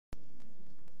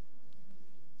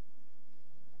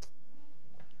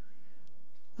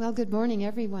Well, good morning,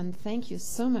 everyone. Thank you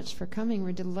so much for coming.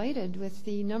 We're delighted with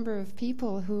the number of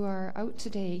people who are out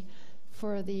today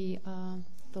for the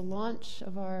launch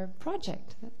of our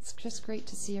project. It's just great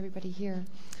to see everybody here.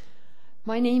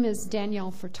 My name is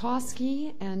Danielle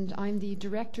Fortosky, and I'm the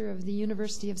director of the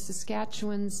University of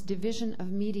Saskatchewan's Division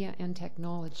of Media and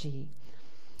Technology.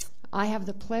 I have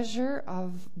the pleasure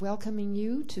of welcoming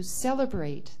you to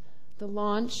celebrate the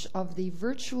launch of the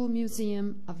Virtual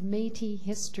Museum of Métis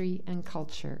History and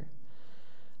Culture.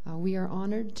 We are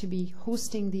honored to be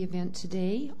hosting the event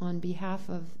today on behalf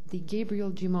of the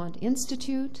Gabriel Dumont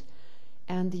Institute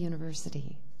and the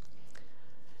university.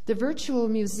 The Virtual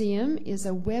Museum is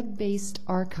a web-based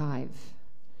archive,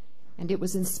 and it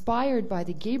was inspired by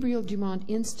the Gabriel Dumont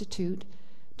Institute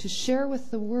to share with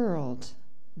the world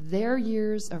their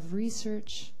years of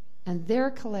research and their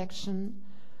collection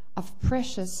of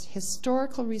precious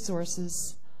historical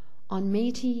resources on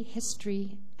Métis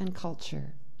history and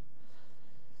culture.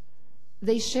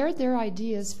 They shared their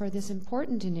ideas for this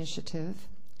important initiative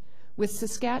with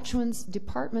Saskatchewan's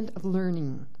Department of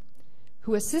Learning,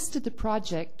 who assisted the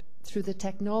project through the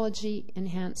Technology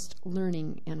Enhanced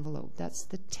Learning Envelope. That's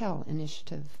the TEL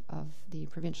initiative of the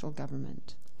provincial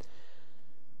government.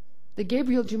 The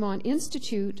Gabriel Dumont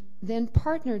Institute then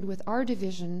partnered with our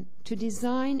division to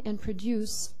design and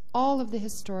produce all of the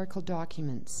historical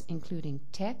documents, including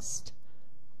text,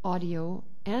 audio,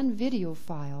 and video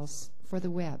files for the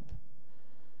web.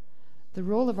 The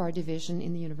role of our division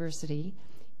in the university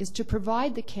is to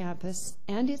provide the campus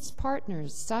and its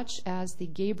partners, such as the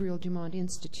Gabriel Dumont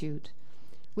Institute,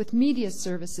 with media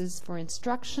services for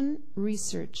instruction,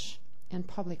 research, and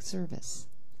public service.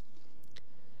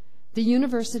 The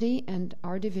university and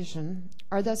our division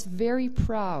are thus very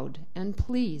proud and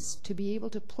pleased to be able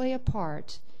to play a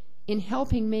part in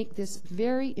helping make this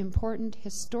very important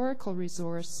historical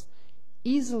resource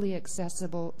easily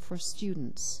accessible for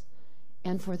students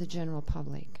and for the general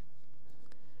public.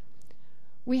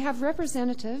 We have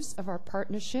representatives of our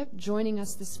partnership joining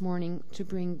us this morning to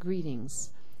bring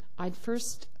greetings. I'd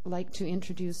first like to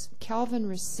introduce Calvin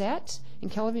Reset.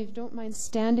 And Calvin, if you don't mind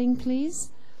standing,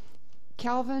 please.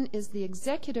 Calvin is the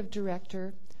Executive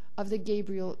Director of the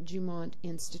Gabriel Dumont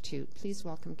Institute. Please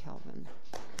welcome Calvin.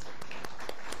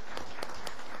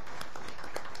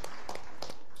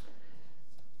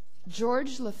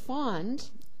 George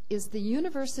Lafond is the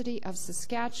University of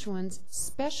Saskatchewan's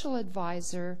Special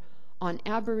Advisor on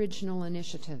Aboriginal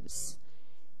Initiatives.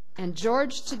 And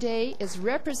George today is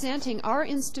representing our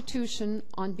institution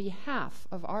on behalf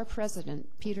of our president,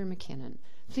 Peter McKinnon.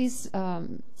 Please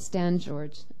stand,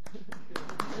 George.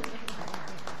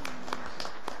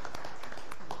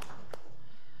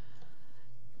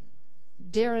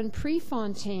 Darren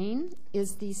Prefontaine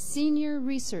is the Senior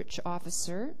Research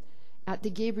Officer at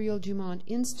the Gabriel Dumont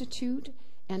Institute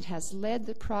and has led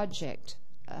the project,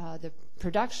 the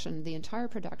entire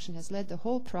production, has led the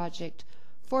whole project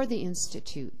for the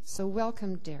Institute. So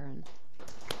welcome, Darren.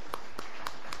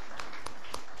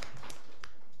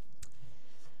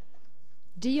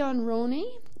 Dion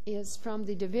Roney is from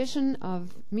the Division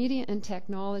of Media and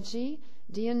Technology.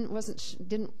 Dion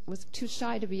was too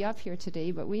shy to be up here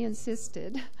today, but we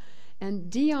insisted.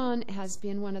 And Dion has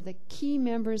been one of the key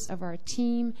members of our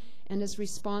team and is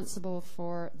responsible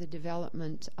for the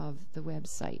development of the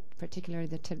website, particularly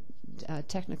the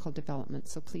technical development.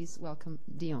 So please welcome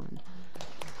Dion.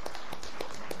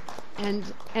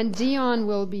 And Dion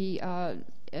will be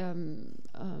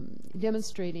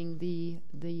demonstrating the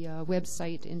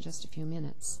website in just a few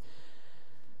minutes.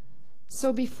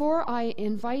 So before I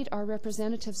invite our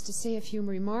representatives to say a few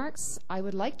remarks, I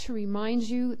would like to remind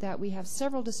you that we have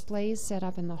several displays set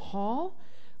up in the hall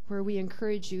where we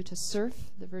encourage you to surf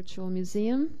the virtual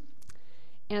museum.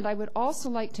 And I would also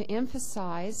like to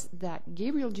emphasize that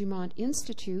Gabriel Dumont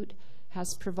Institute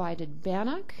has provided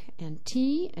bannock and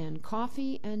tea and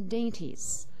coffee and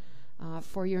dainties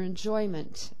for your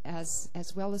enjoyment, as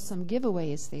well as some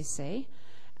giveaways, they say,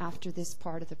 after this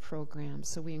part of the program.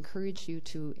 So we encourage you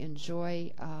to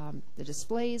enjoy the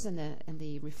displays and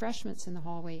the refreshments in the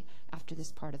hallway after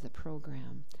this part of the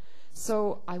program.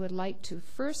 So I would like to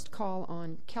first call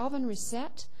on Calvin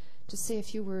Reset to say a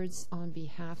few words on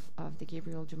behalf of the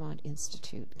Gabriel Dumont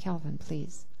Institute. Calvin,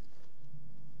 please.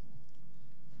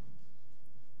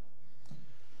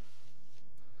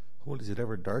 Oh, is it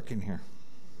ever dark in here?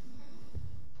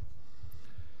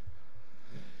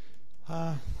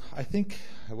 I think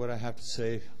what I have to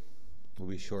say will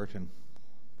be short and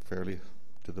fairly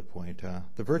to the point.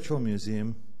 The virtual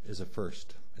museum is a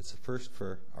first. It's a first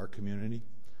for our community.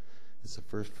 It's a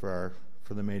first for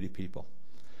the Métis people.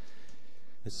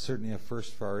 It's certainly a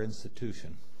first for our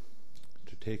institution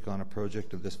to take on a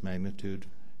project of this magnitude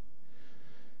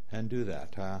and do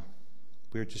that.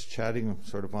 We were just chatting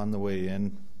sort of on the way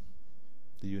in,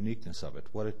 the uniqueness of it,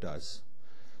 what it does.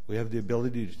 We have the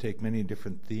ability to take many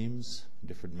different themes,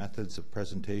 different methods of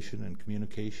presentation and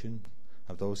communication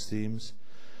of those themes,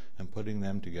 and putting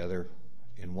them together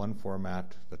in one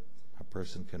format that a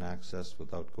person can access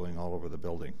without going all over the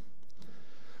building.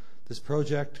 This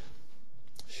project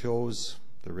shows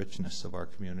the richness of our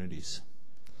communities.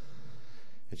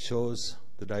 It shows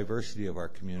the diversity of our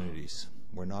communities.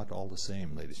 We're not all the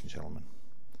same, ladies and gentlemen.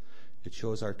 It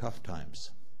shows our tough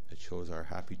times. It shows our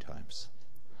happy times.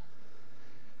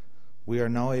 We are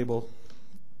now able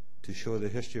to show the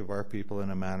history of our people in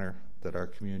a manner that our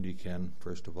community can,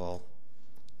 first of all,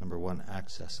 number one,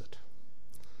 access it.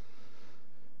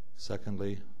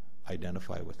 Secondly,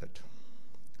 identify with it.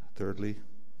 Thirdly,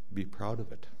 be proud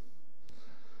of it.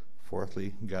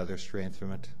 Fourthly, gather strength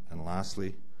from it. And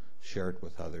lastly, share it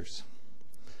with others.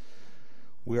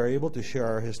 We are able to share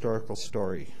our historical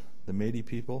story. The Métis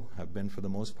people have been, for the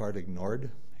most part,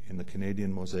 ignored in the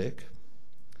Canadian mosaic.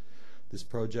 This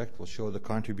project will show the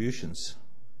contributions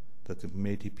that the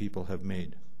Métis people have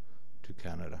made to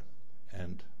Canada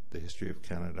and the history of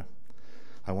Canada.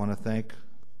 I want to thank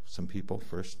some people.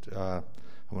 First, I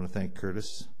want to thank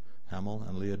Curtis Hamill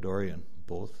and Leah Dorian,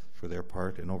 both for their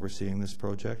part in overseeing this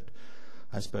project.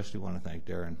 I especially want to thank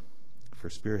Darren for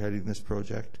spearheading this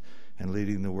project and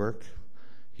leading the work.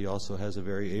 He also has a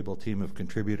very able team of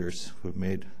contributors who have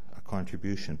made a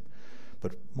contribution.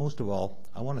 But most of all,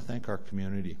 I want to thank our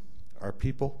community, our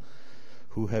people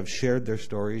who have shared their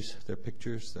stories, their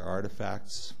pictures, their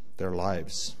artifacts, their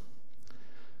lives.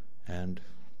 And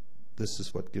this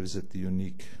is what gives it the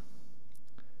unique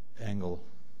angle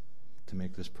to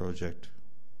make this project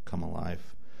come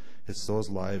alive. It's those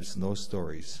lives and those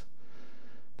stories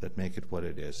that make it what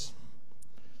it is.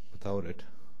 Without it,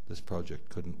 this project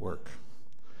couldn't work.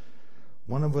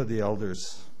 One of the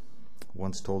elders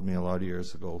once told me a lot of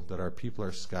years ago that our people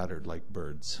are scattered like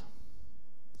birds.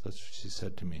 That's what she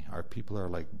said to me. Our people are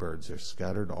like birds. They're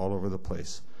scattered all over the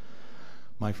place.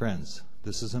 My friends,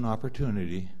 this is an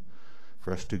opportunity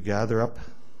for us to gather up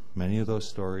many of those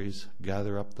stories,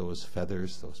 gather up those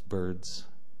feathers, those birds,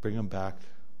 bring them back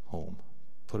home,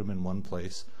 put them in one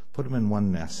place, put them in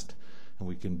one nest, and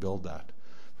we can build that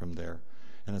from there.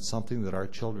 And it's something that our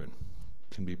children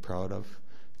can be proud of,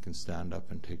 can stand up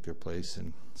and take their place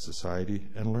in society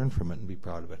and learn from it and be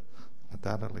proud of it. With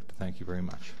that, I'd like to thank you very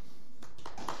much.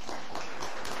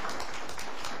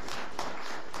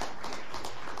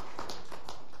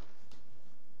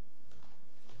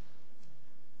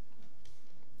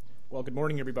 Well, good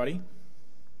morning, everybody.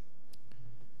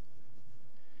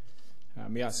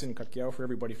 Miyasin Kakiao for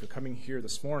everybody for coming here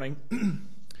this morning.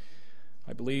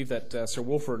 I believe that Sir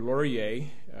Wilfrid Laurier,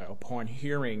 upon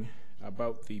hearing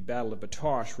about the Battle of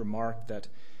Batoche, remarked that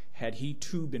had he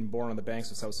too been born on the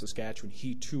banks of South Saskatchewan,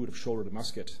 he too would have shouldered a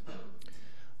musket.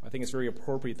 I think it's very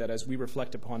appropriate that as we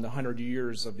reflect upon the 100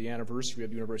 years of the anniversary of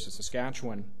the University of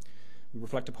Saskatchewan, we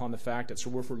reflect upon the fact that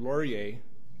Sir Wilfrid Laurier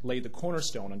laid the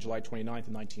cornerstone on July 29th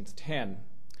of 1910.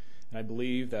 And I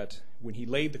believe that when he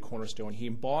laid the cornerstone, he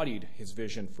embodied his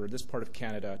vision for this part of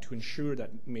Canada to ensure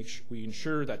that we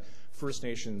ensure that First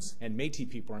Nations and Métis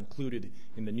people are included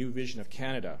in the new vision of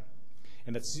Canada.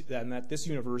 And that this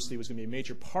university was going to be a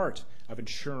major part of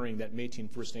ensuring that Métis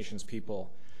and First Nations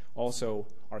people also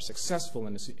are successful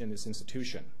in this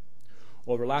institution.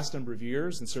 Over the last number of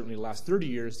years, and certainly the last 30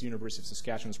 years, the University of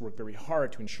Saskatchewan has worked very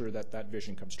hard to ensure that that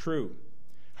vision comes true.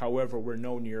 However, we're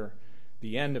no near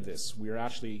the end of this. We are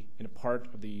actually in a part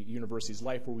of the university's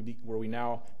life where we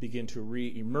now begin to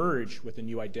re-emerge with a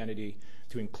new identity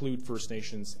to include First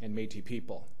Nations and Métis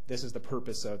people. This is the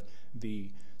purpose of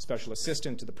the Special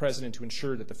Assistant to the President to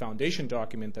ensure that the foundation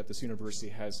document that this university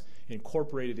has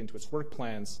incorporated into its work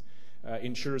plans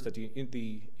ensures that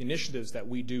the initiatives that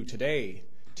we do today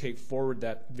take forward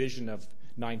that vision of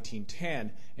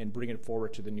 1910 and bring it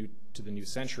forward to the new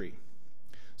century.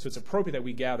 So it's appropriate that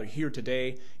we gather here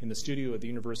today in the studio of the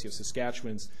University of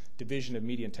Saskatchewan's Division of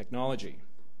Media and Technology.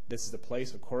 This is a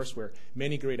place, of course, where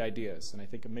many great ideas, and I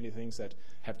think of many things that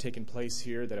have taken place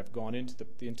here that have gone into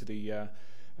the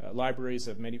libraries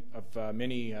of many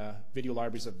video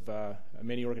libraries of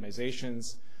many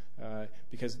organizations,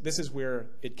 because this is where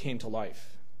it came to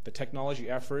life. The technology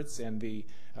efforts and the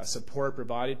support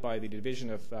provided by the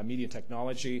Division of Media and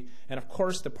Technology, and of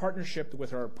course the partnership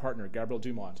with our partner, Gabriel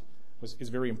Dumont, is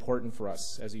very important for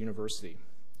us as a university,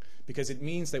 because it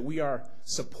means that we are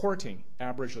supporting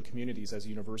Aboriginal communities as a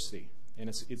university.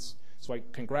 And so I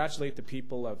congratulate the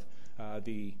people of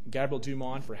the Gabriel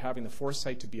Dumont for having the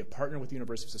foresight to be a partner with the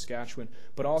University of Saskatchewan,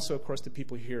 but also, of course, the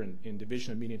people here in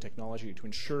Division of Media and Technology to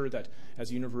ensure that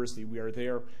as a university we are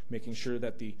there making sure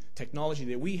that the technology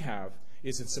that we have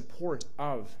is in support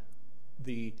of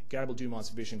the Gabriel Dumont's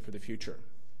vision for the future.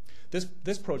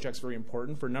 This project is very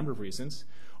important for a number of reasons.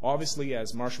 Obviously,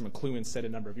 as Marshall McLuhan said a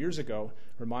number of years ago,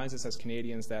 reminds us as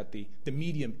Canadians that the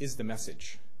medium is the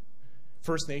message.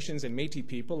 First Nations and Métis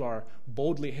people are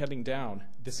boldly heading down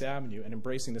this avenue and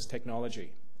embracing this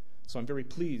technology. So I'm very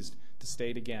pleased to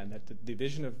state again that the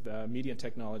Division of Media and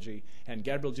Technology and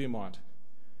Gabriel Dumont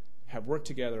have worked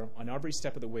together on every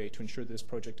step of the way to ensure that this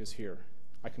project is here.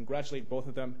 I congratulate both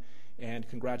of them, and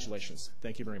congratulations.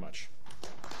 Thank you very much.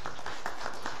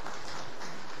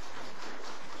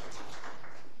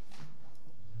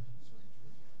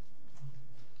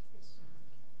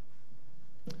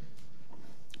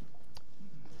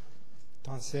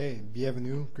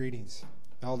 Bienvenue, greetings,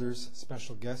 elders,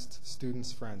 special guests,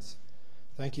 students, friends.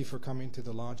 Thank you for coming to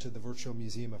the launch of the Virtual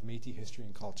Museum of Métis History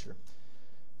and Culture.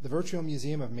 The Virtual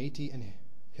Museum of Métis and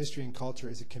History and Culture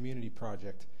is a community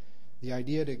project. The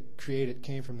idea to create it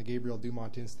came from the Gabriel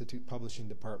Dumont Institute Publishing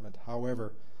Department.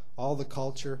 However, all the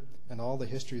culture and all the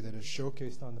history that is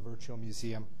showcased on the Virtual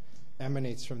Museum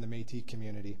emanates from the Métis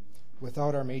community.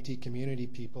 Without our Métis community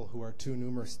people, who are too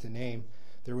numerous to name,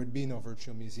 there would be no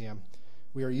Virtual Museum.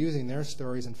 We are using their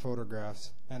stories and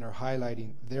photographs and are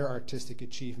highlighting their artistic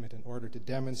achievement in order to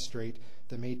demonstrate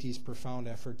the Métis' profound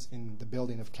efforts in the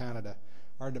building of Canada.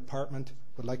 Our department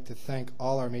would like to thank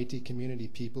all our Métis community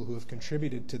people who have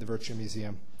contributed to the Virtual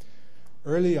Museum.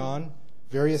 Early on,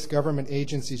 various government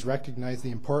agencies recognized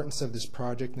the importance of this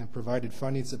project and provided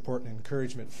funding support and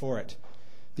encouragement for it.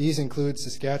 These include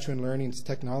Saskatchewan Learning's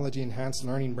Technology Enhanced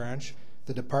Learning Branch,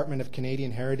 the Department of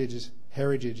Canadian Heritage's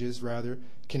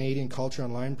Canadian Culture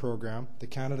Online Program, the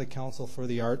Canada Council for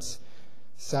the Arts,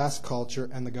 SAS Culture,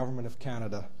 and the Government of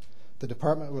Canada. The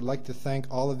department would like to thank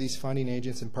all of these funding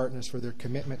agents and partners for their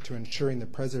commitment to ensuring the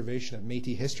preservation of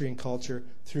Métis history and culture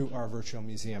through our Virtual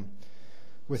Museum.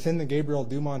 Within the Gabriel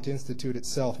Dumont Institute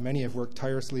itself, many have worked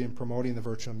tirelessly in promoting the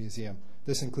Virtual Museum.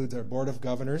 This includes our Board of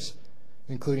Governors,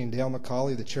 including Dale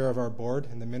McCauley, the chair of our board,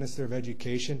 and the Minister of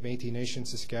Education, Métis Nation,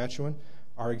 Saskatchewan,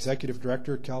 our Executive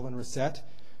Director, Kelvin Rossette,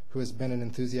 who has been an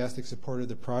enthusiastic supporter of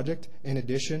the project. In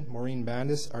addition, Maureen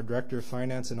Bandis, our Director of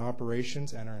Finance and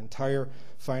Operations, and our entire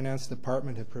finance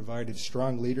department have provided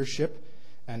strong leadership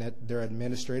and their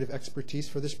administrative expertise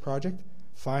for this project.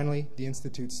 Finally, the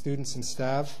Institute students and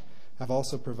staff have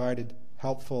also provided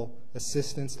helpful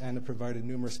assistance and have provided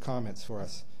numerous comments for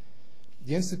us.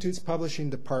 The Institute's publishing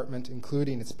department,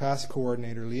 including its past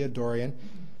coordinator, Leah Dorian,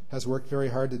 has worked very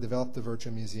hard to develop the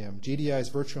Virtual Museum. GDI's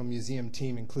Virtual Museum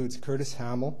team includes Curtis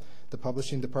Hamill, the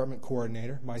Publishing Department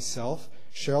Coordinator, myself,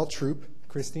 Cheryl Troop,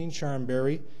 Christine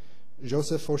Charmberry,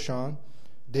 Joseph Fauchon,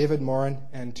 David Morin,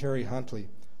 and Terry Huntley.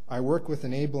 I work with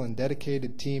an able and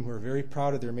dedicated team who are very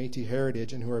proud of their Métis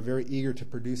heritage and who are very eager to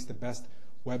produce the best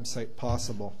website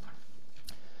possible.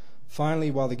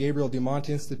 Finally, while the Gabriel Dumont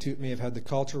Institute may have had the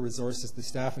cultural resources, the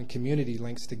staff, and community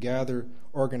links to gather,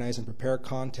 organize, and prepare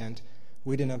content,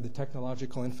 we didn't have the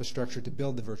technological infrastructure to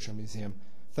build the Virtual Museum.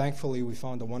 Thankfully, we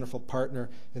found a wonderful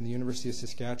partner in the University of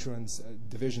Saskatchewan's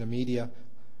Division of Media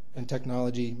and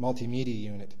Technology Multimedia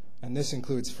Unit. And this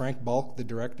includes Frank Bulk, the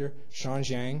director, Sean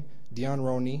Zhang, Dion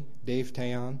Roney, Dave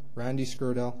Tayan, Randy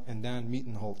Skurdell, and Dan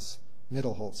Mittelholtz.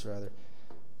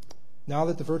 Now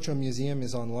that the Virtual Museum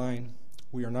is online,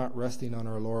 we are not resting on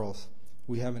our laurels.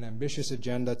 We have an ambitious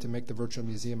agenda to make the Virtual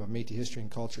Museum of Métis History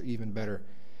and Culture even better.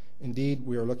 Indeed,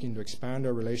 we are looking to expand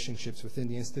our relationships within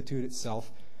the Institute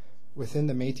itself, within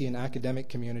the Métis and academic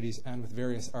communities, and with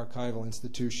various archival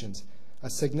institutions. A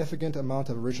significant amount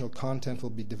of original content will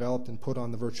be developed and put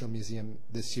on the Virtual Museum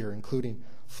this year, including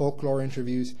folklore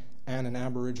interviews and an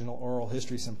Aboriginal oral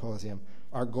history symposium.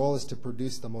 Our goal is to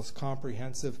produce the most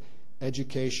comprehensive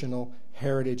educational,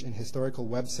 heritage, and historical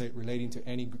website relating to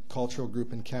any cultural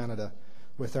group in Canada.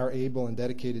 With our able and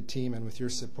dedicated team and with your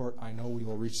support, I know we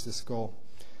will reach this goal.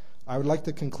 I would like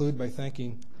to conclude by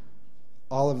thanking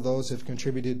all of those who have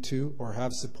contributed to or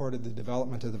have supported the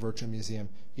development of the Virtual Museum.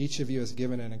 Each of you has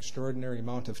given an extraordinary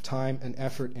amount of time and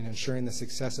effort in ensuring the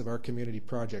success of our community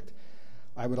project.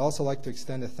 I would also like to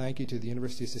extend a thank you to the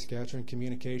University of Saskatchewan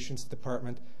Communications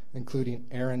Department, including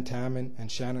Aaron Tamman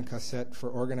and Shannon Cassette, for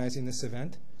organizing this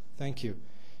event. Thank you.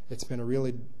 It's been a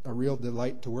real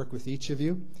delight to work with each of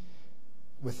you.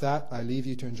 With that, I leave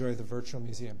you to enjoy the Virtual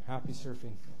Museum. Happy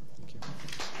surfing. Thank you.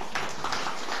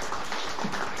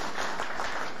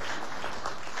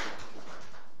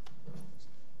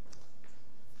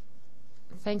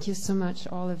 Thank you so much,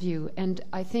 all of you. And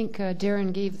I think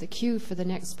Darren gave the cue for the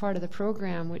next part of the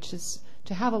program, which is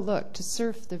to have a look, to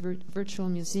surf the virtual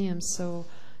museum. So,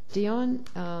 Dion,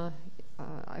 I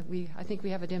think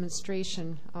we have a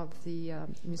demonstration of the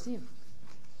museum.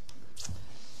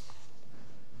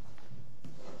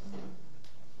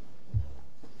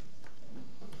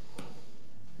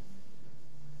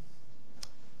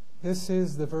 This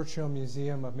is the Virtual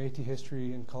Museum of Métis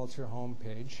History and Culture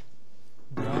homepage.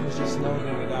 Dion is just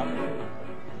loading it up.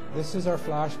 This is our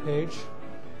flash page.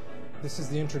 This is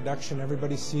the introduction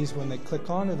everybody sees when they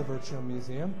click onto the Virtual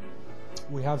Museum.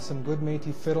 We have some good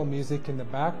Métis fiddle music in the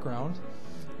background.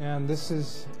 And this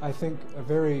is, I think, a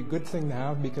very good thing to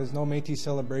have, because no Métis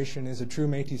celebration is a true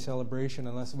Métis celebration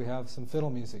unless we have some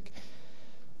fiddle music.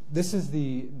 This is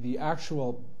the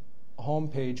actual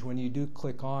homepage when you do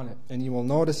click on it, and you will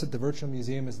notice that the Virtual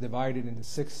Museum is divided into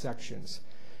 6 sections.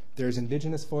 There's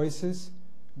Indigenous Voices,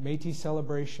 Métis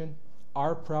Celebration,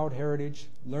 Our Proud Heritage,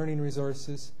 Learning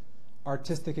Resources,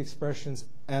 Artistic Expressions,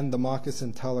 and the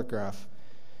Moccasin Telegraph.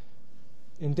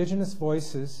 Indigenous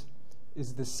Voices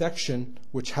is the section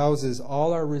which houses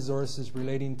all our resources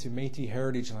relating to Métis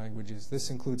heritage languages. This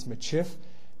includes Michif.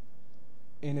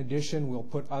 In addition, we'll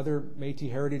put other Métis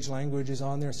heritage languages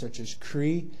on there, such as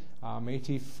Cree,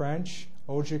 Métis French,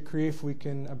 Ojibwe, if we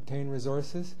can obtain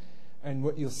resources. And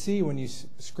what you'll see when you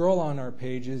scroll on our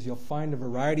pages, you'll find a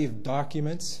variety of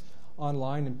documents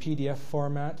online in PDF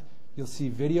format. You'll see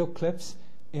video clips.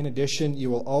 In addition,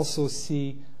 you will also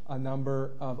see a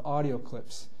number of audio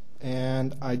clips.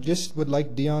 And I just would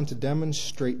like Dion to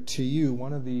demonstrate to you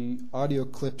one of the audio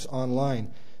clips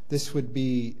online. This would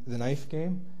be The Knife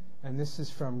Game, and this is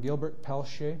from Gilbert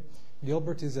Pelche.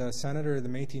 Gilbert is a senator of the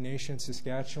Métis Nation,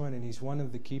 Saskatchewan, and he's one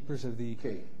of the keepers of the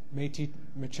Métis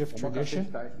Michif tradition.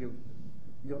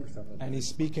 And he's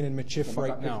speaking in Michif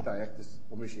right now.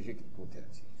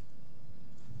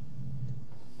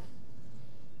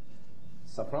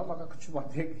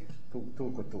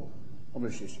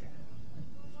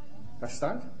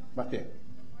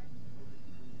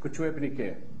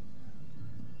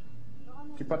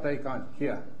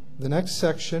 The next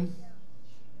section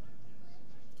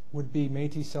would be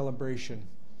Métis celebration.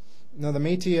 Now, the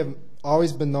Métis have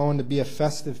always been known to be a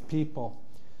festive people.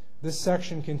 This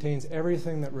section contains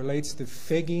everything that relates to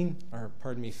fiddling,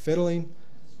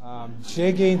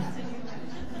 jigging,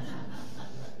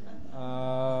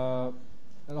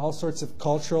 and all sorts of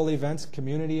cultural events,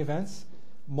 community events.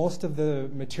 Most of the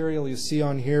material you see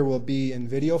on here will be in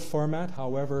video format.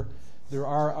 However, there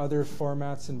are other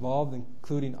formats involved,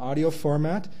 including audio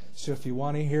format. So if you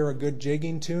want to hear a good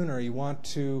jigging tune, or you want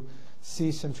to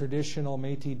see some traditional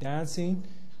Métis dancing,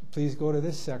 please go to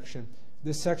this section.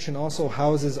 This section also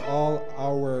houses all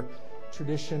our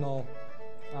traditional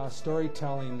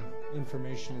storytelling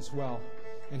information as well.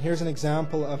 And here's an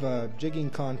example of a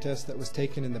jigging contest that was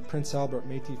taken in the Prince Albert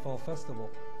Métis Fall Festival.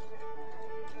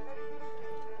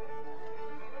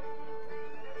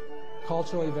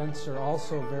 Cultural events are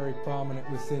also very prominent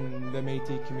within the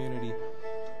Métis community.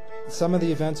 Some of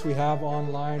the events we have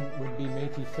online would be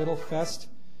Métis Fiddle Fest.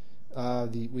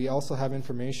 We also have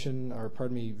information,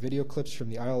 video clips from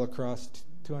the Isle Lacrosse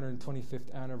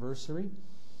 225th anniversary.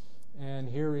 And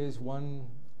here is one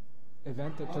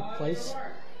event that took place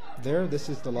there. This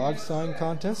is the log sawing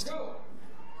contest.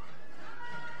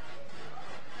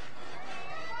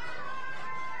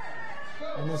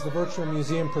 And as the virtual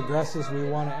museum progresses, we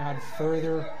want to add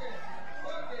further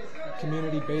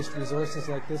community-based resources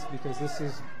like this, because this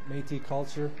is Métis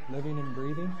culture living and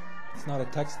breathing. It's not a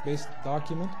text-based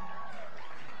document.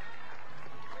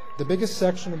 The biggest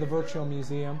section of the virtual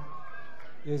museum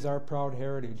is our proud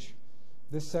heritage.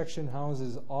 This section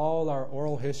houses all our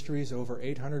oral histories, over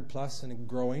 800 plus and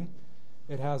growing.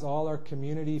 It has all our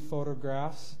community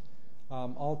photographs.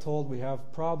 All told, we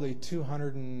have probably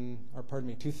 2,000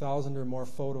 or more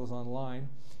photos online,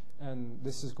 and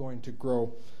this is going to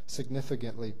grow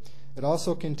significantly. It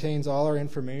also contains all our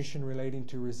information relating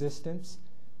to resistance,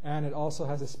 and it also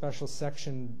has a special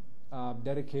section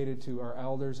dedicated to our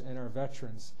elders and our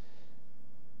veterans.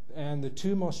 And the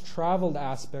two most traveled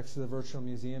aspects of the virtual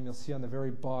museum, you'll see on the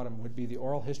very bottom, would be the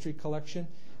oral history collection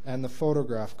and the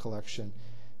photograph collection.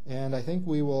 And I think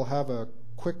we will have a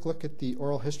quick look at the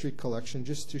oral history collection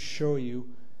just to show you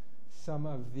some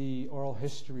of the oral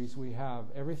histories we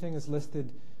have. Everything is listed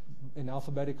in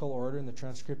alphabetical order, and the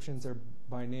transcriptions are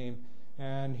by name.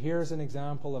 And here's an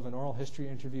example of an oral history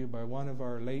interview by one of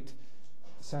our late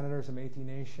senators of Métis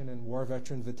Nation and war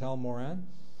veteran, Vital Morin.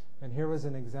 And here was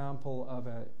an example of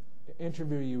an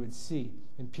interview you would see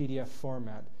in PDF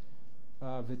format.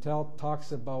 Vital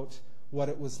talks about what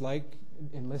it was like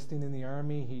enlisting in the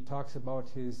Army. He talks about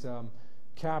his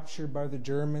capture by the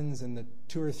Germans and the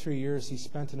 2 or 3 years he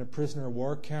spent in a prisoner of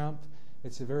war camp.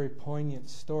 It's a very poignant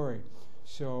story.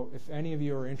 So if any of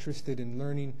you are interested in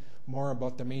learning more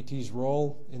about the Métis'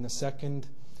 role in the Second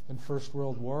and First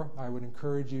World War, I would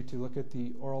encourage you to look at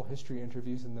the oral history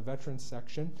interviews in the veterans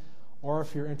section. Or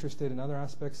if you're interested in other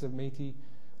aspects of Métis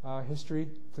history,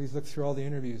 please look through all the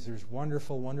interviews. There's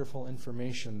wonderful, wonderful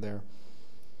information there.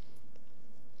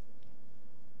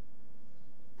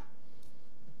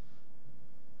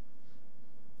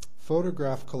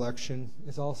 Photograph collection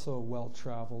is also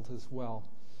well-traveled as well.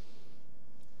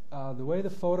 The way the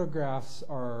photographs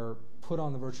are put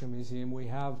on the Virtual Museum, we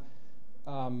have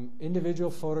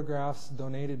individual photographs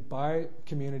donated by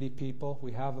community people.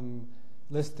 We have them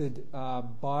listed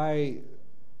by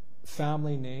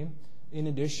family name. In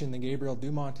addition, the Gabriel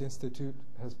Dumont Institute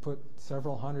has put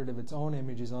several hundred of its own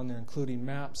images on there, including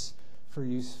maps for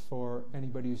use for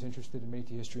anybody who's interested in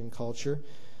Métis history and culture.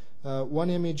 One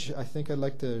image I think I'd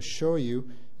like to show you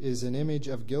is an image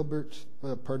of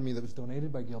that was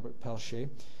donated by Gilbert Pelchet.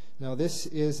 Now this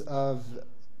is of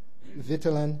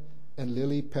Vitelin and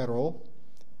Lily Perrault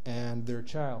and their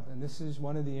child. And this is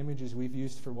one of the images we've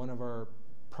used for one of our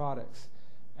products.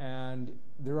 And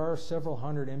there are several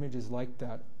hundred images like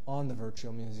that on the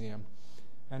Virtual Museum.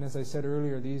 And as I said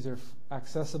earlier, these are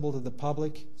accessible to the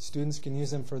public. Students can use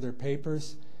them for their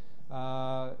papers.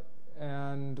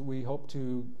 And we hope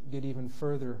to get even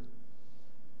further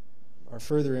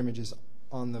images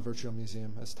on the Virtual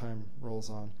Museum as time rolls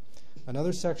on.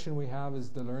 Another section we have is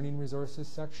the Learning Resources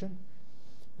section.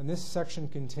 And this section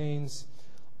contains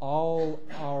all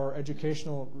our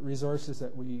educational resources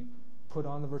that we put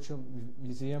on the Virtual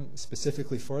Museum,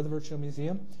 specifically for the Virtual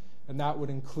Museum. And that would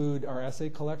include our essay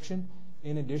collection.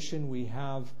 In addition, we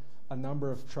have a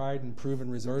number of tried and proven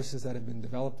resources that have been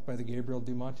developed by the Gabriel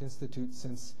Dumont Institute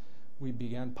since we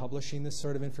began publishing this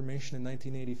sort of information in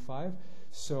 1985.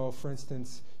 So, for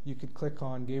instance, you could click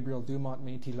on Gabriel Dumont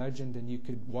Métis Legend and you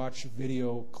could watch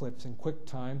video clips in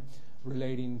QuickTime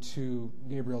relating to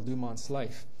Gabriel Dumont's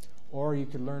life. Or you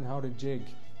could learn how to jig.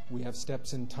 We have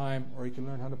Steps in Time. Or you can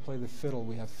learn how to play the fiddle.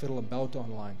 We have Fiddle About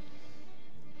online.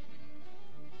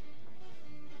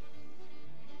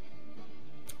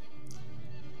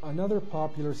 Another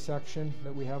popular section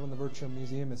that we have in the Virtual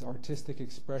Museum is Artistic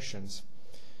Expressions.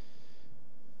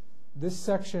 This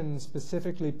section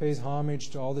specifically pays homage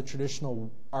to all the traditional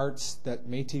arts that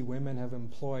Métis women have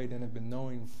employed and have been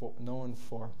known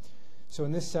for. So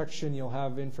in this section you'll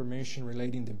have information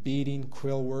relating to beading,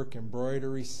 quill work,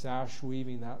 embroidery, sash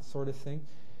weaving, that sort of thing,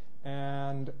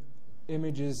 and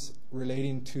images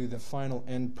relating to the final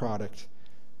end product.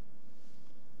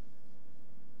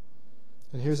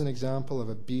 And here's an example of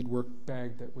a beadwork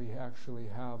bag that we actually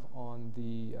have on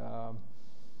the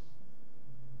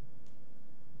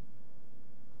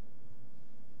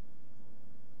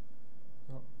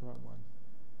wrong one.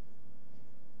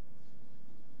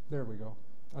 There we go.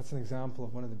 That's an example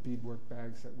of one of the beadwork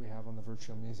bags that we have on the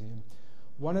Virtual Museum.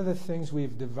 One of the things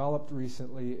we've developed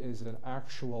recently is an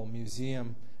actual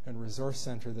museum and resource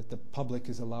center that the public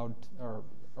is allowed or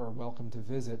welcome to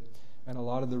visit. And a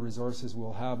lot of the resources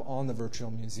we'll have on the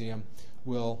Virtual Museum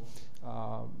will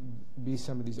be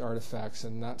some of these artifacts,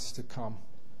 and that's to come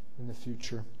in the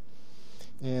future.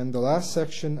 And the last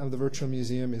section of the Virtual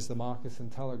Museum is the Moccasin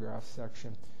Telegraph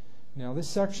section. Now this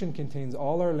section contains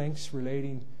all our links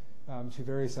relating to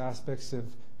various aspects of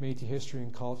Métis history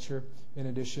and culture, in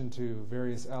addition to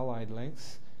various allied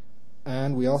links.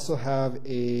 And we also have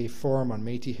a forum on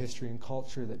Métis history and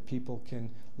culture that people can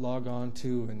log on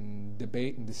to and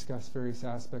debate and discuss various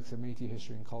aspects of Métis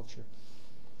history and culture.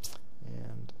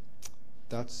 And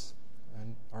that's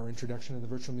our introduction to the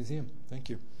Virtual Museum. Thank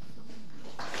you.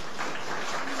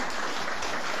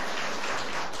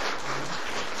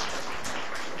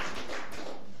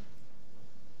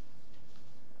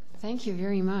 Thank you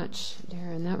very much,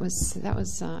 Darren. That was.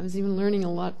 I was even learning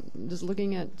a lot just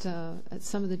looking at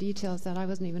some of the details that I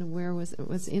wasn't even aware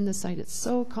was in the site. It's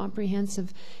so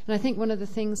comprehensive, and I think one of the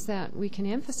things that we can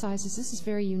emphasize is this is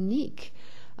very unique.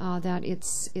 That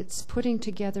it's putting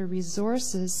together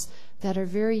resources that are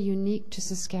very unique to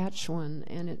Saskatchewan,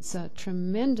 and it's a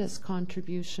tremendous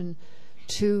contribution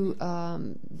to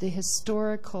the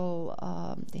historical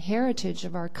heritage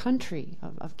of our country,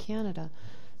 of Canada.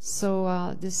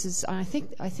 So this is, I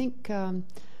think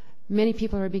many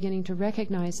people are beginning to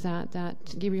recognize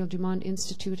that Gabriel Dumont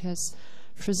Institute has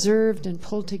preserved and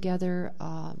pulled together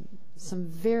some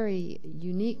very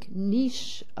unique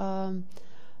niche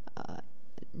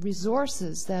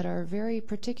resources that are very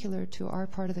particular to our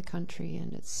part of the country,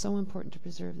 and it's so important to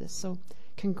preserve this. So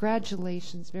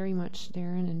congratulations very much,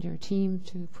 Darren, and your team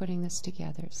to putting this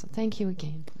together. So thank you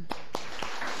again.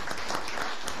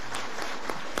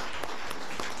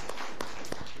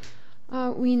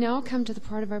 We now come to the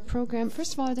part of our program.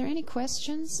 First of all, are there any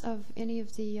questions of any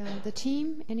of the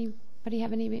team? Anybody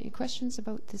have any questions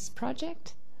about this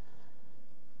project?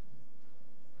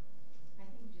 I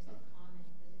think just a comment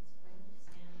that it's quite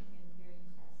outstanding and very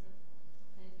impressive,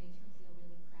 and it makes me feel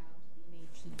really proud to be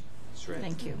Métis. That's right.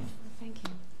 Thank you. Thank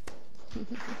you.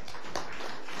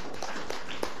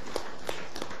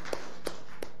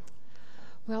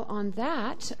 Well, on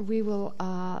that, we will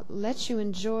let you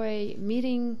enjoy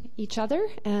meeting each other.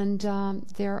 And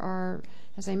there are,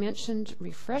 as I mentioned,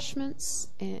 refreshments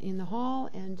in the hall,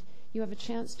 and you have a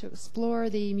chance to explore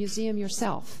the museum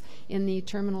yourself in the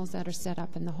terminals that are set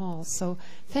up in the hall. So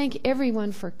thank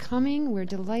everyone for coming. We're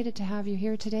delighted to have you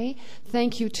here today.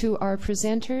 Thank you to our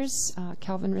presenters,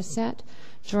 Calvin Rissette,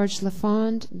 George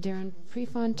Lafond, Darren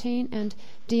Prefontaine, and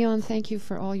Dion, thank you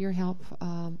for all your help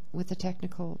with the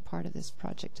technical part of this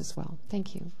project as well.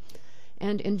 Thank you.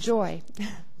 And enjoy.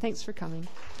 Thanks for coming.